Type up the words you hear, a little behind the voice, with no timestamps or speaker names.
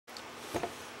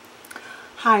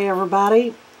Hi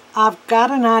everybody, I've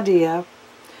got an idea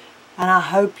and I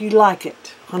hope you like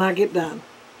it when I get done.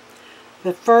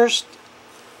 But first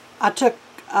I took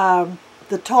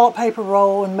the toilet paper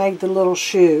roll and made the little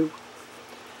shoe,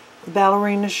 the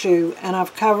ballerina shoe, and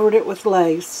I've covered it with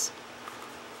lace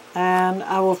and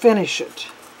I will finish it.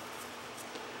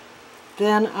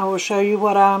 Then I will show you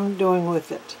what I'm doing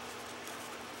with it.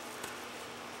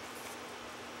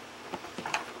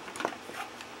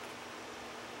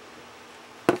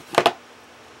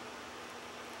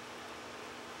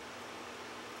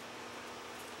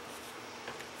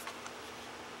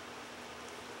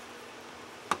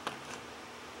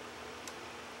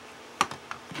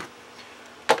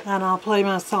 And I'll play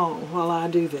my song while I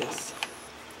do this.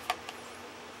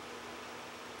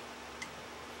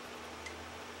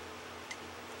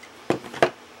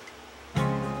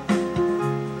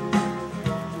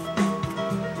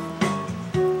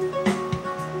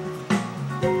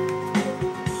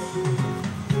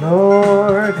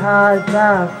 Lord, hide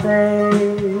thy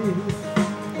face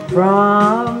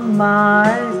from my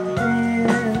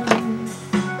sins,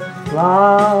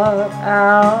 blot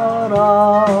out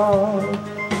all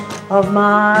of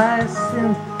my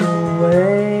sinful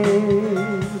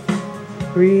ways,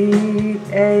 create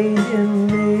in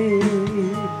me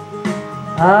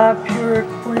a pure,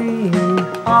 clean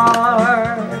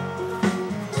heart,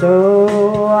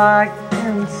 so I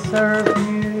can serve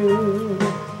you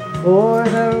for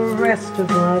the rest of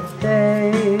my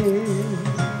days.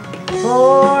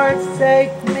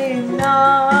 Forsake me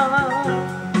not,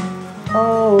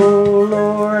 oh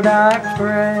Lord, I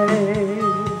pray.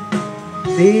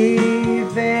 Be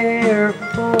there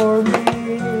for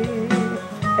me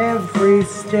every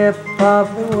step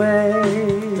of the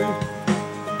way.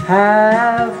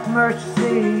 Have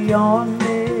mercy on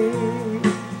me,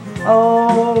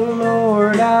 oh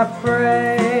Lord, I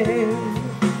pray.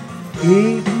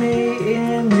 Keep me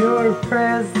in your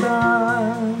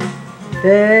presence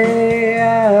day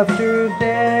after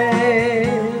day.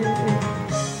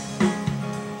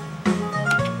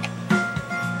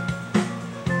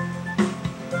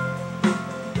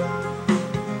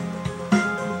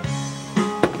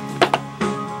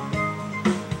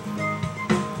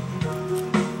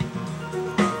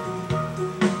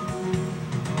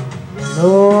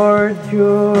 Lord,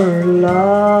 your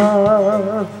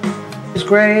love is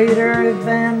greater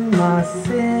than my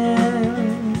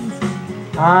sins.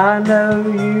 I know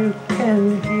you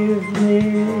can give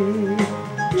me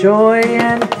joy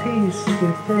and peace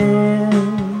within.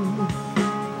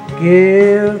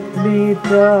 Give me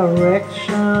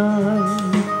direction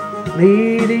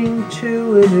leading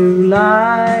to a new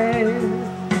life.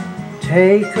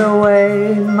 Take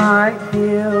away my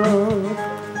guilt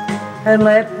and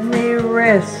let me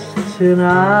rest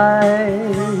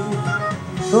tonight.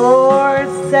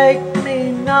 Forsake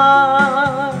me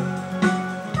not,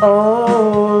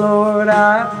 oh Lord,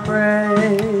 I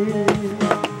pray.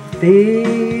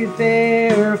 Be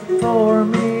there for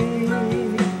me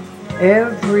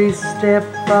every step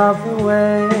of the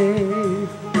way.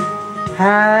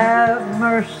 Have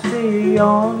mercy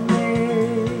on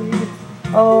me,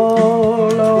 oh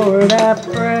Lord, I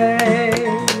pray.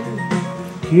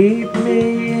 Keep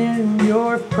me in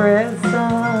your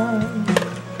presence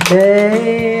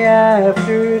day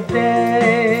after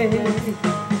day.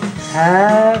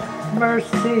 Have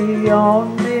mercy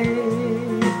on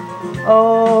me,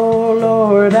 oh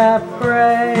Lord, I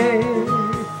pray.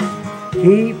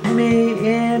 Keep me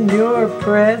in your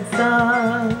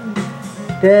presence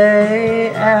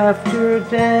day after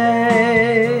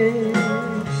day.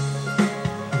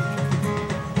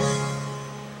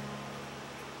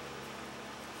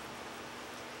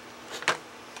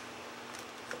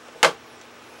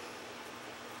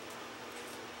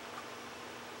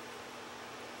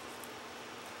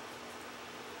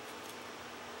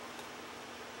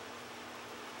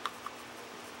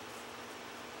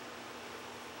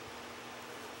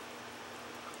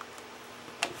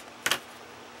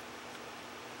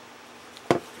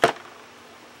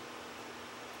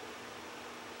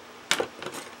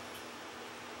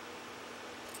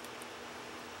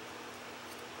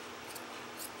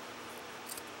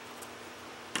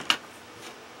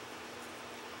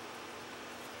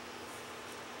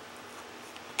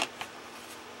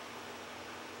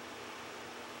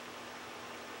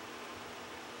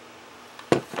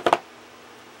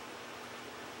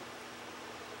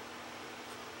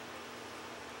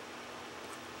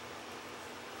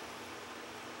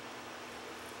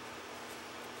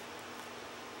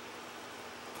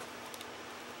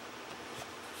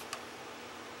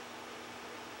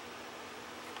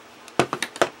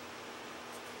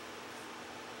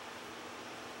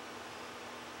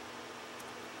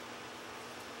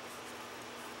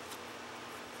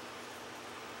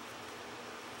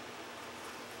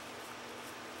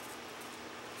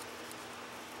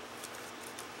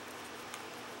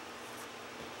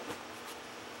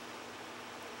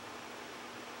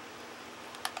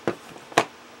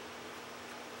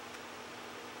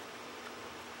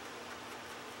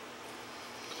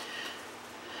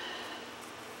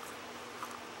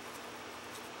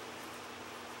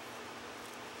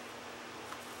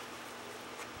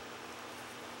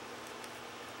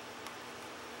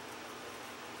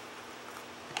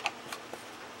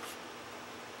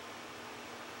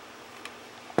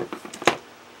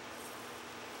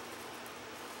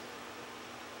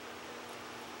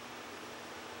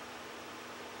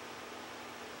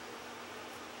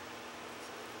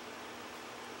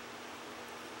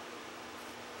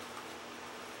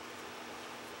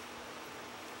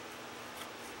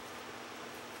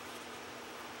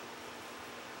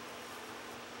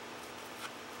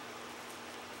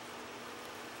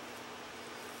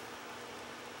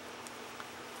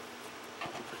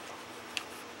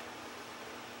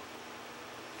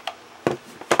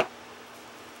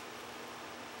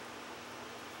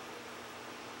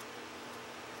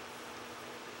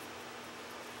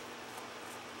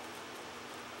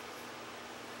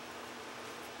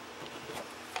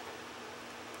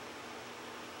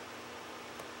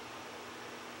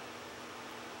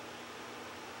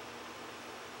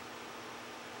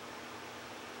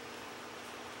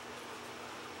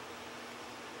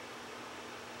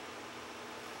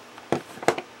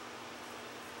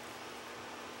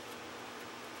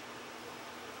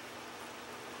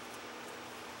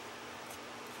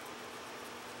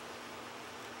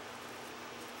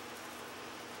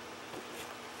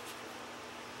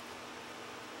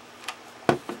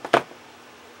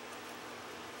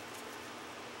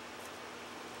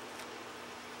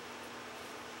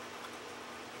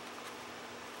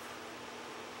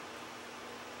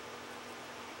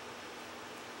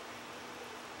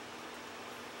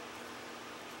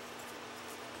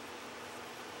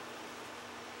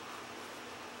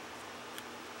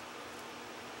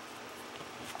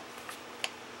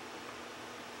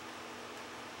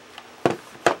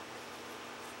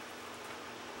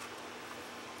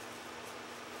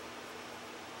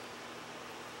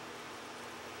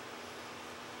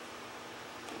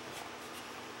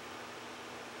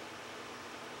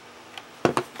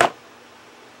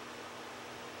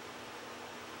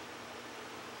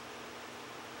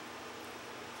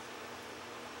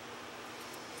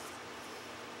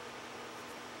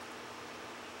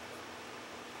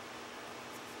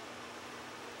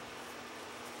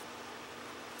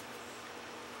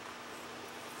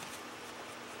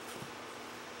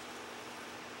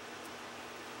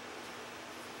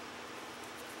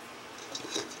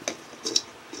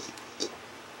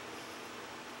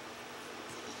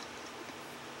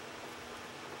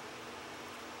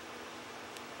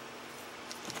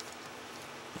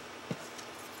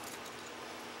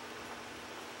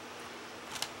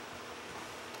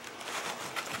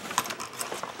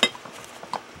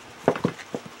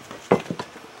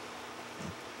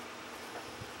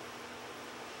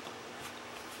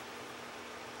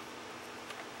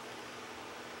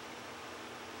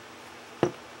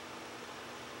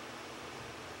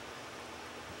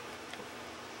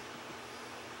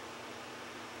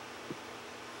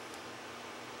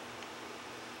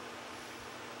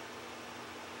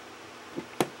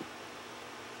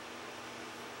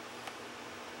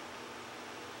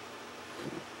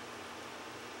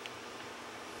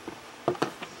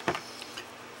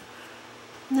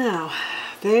 Now,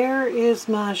 there is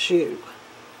my shoe.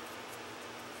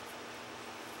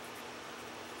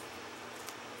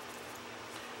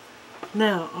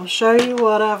 Now, I'll show you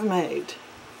what I've made.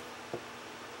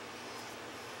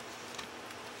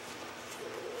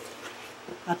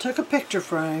 I took a picture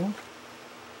frame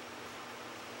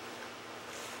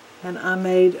and I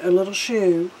made a little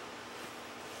shoe.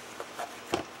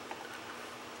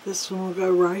 This one will go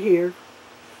right here.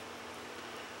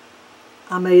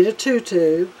 I made a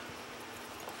tutu.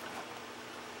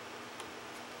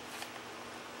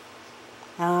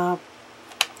 I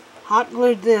hot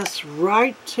glued this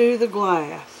right to the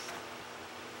glass.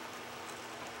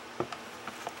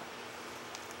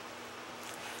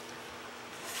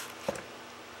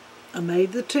 I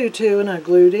made the tutu and I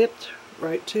glued it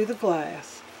right to the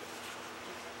glass.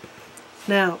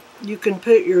 Now, you can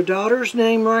put your daughter's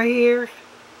name right here,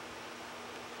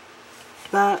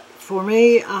 but for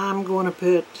me, I'm going to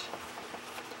put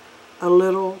a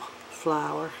little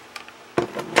flower.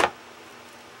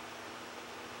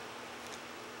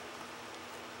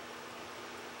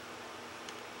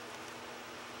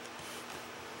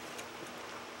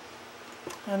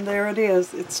 And there it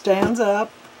is. It stands up.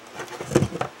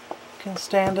 You can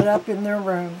stand it up in their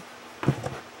room.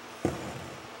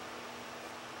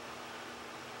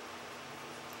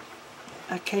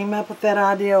 I came up with that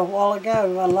idea a while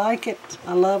ago. I like it.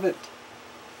 I love it.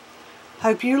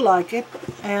 Hope you like it.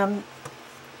 And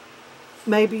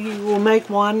maybe you will make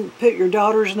one, put your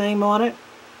daughter's name on it,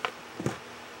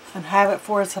 and have it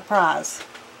for a surprise.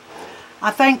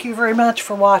 I thank you very much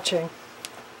for watching.